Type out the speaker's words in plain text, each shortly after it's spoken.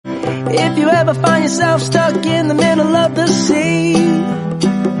If you ever find yourself stuck in the middle of the sea,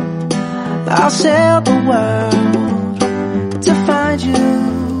 I'll sail the world to find you.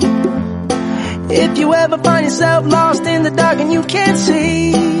 If you ever find yourself lost in the dark and you can't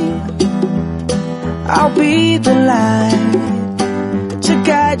see, I'll be the light to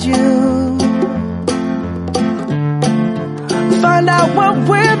guide you. Find out what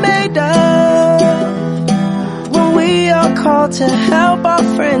we're made of when we are called to help our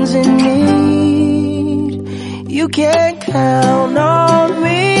friends in need. You can count on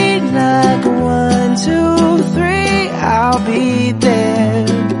me like 1, 2, 3, I'll be there.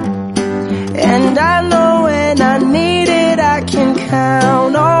 And I know when I need it, I can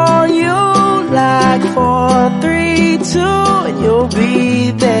count on you like 4, 3, 2, and you'll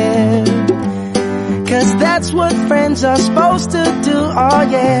be there. 'Cause that's what friends are supposed to do, oh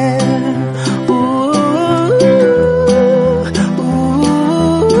yeah. Ooh, ooh,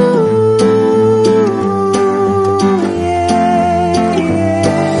 yeah,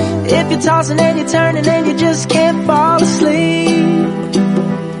 yeah. If you're tossing and you're turning and you just can't fall asleep,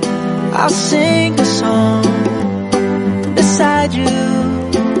 I'll sing a song beside you.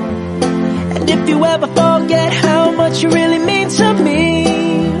 And if you ever forget how much you really mean to me,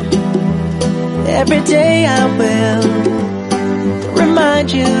 every day I will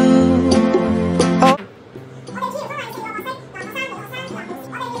remind you. Oh.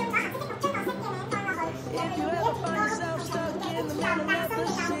 If you ever find yourself stuck in the middle of the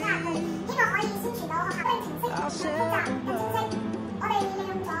sea, I'll sail the world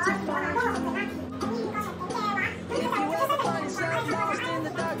to find you. If you ever find yourself lost in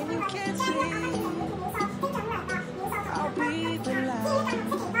the dark and you can't see, I'll be the light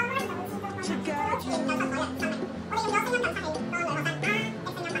to guide you.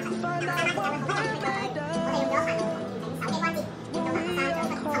 Find out what we're made of when we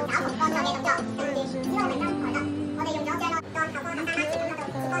are called to help our friends in need. You can count on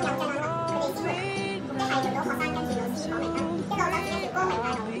me like 1, 2, 3,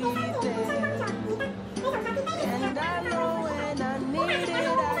 I'll be there. And I know when I need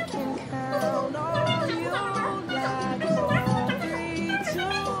it, I can count on you like 4, 3,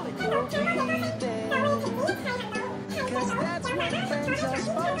 2, and you'll be there. 'Cause that's what friends are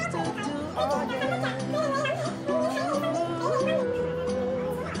supposed to do, oh yeah.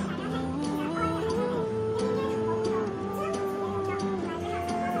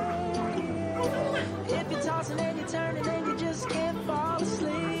 If you're tossing and you're turning and you just can't fall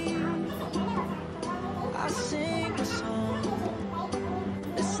asleep, I'll sing a song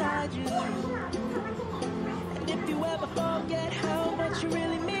beside you. And if you ever forget how much you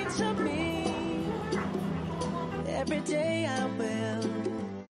really mean to me, every day I will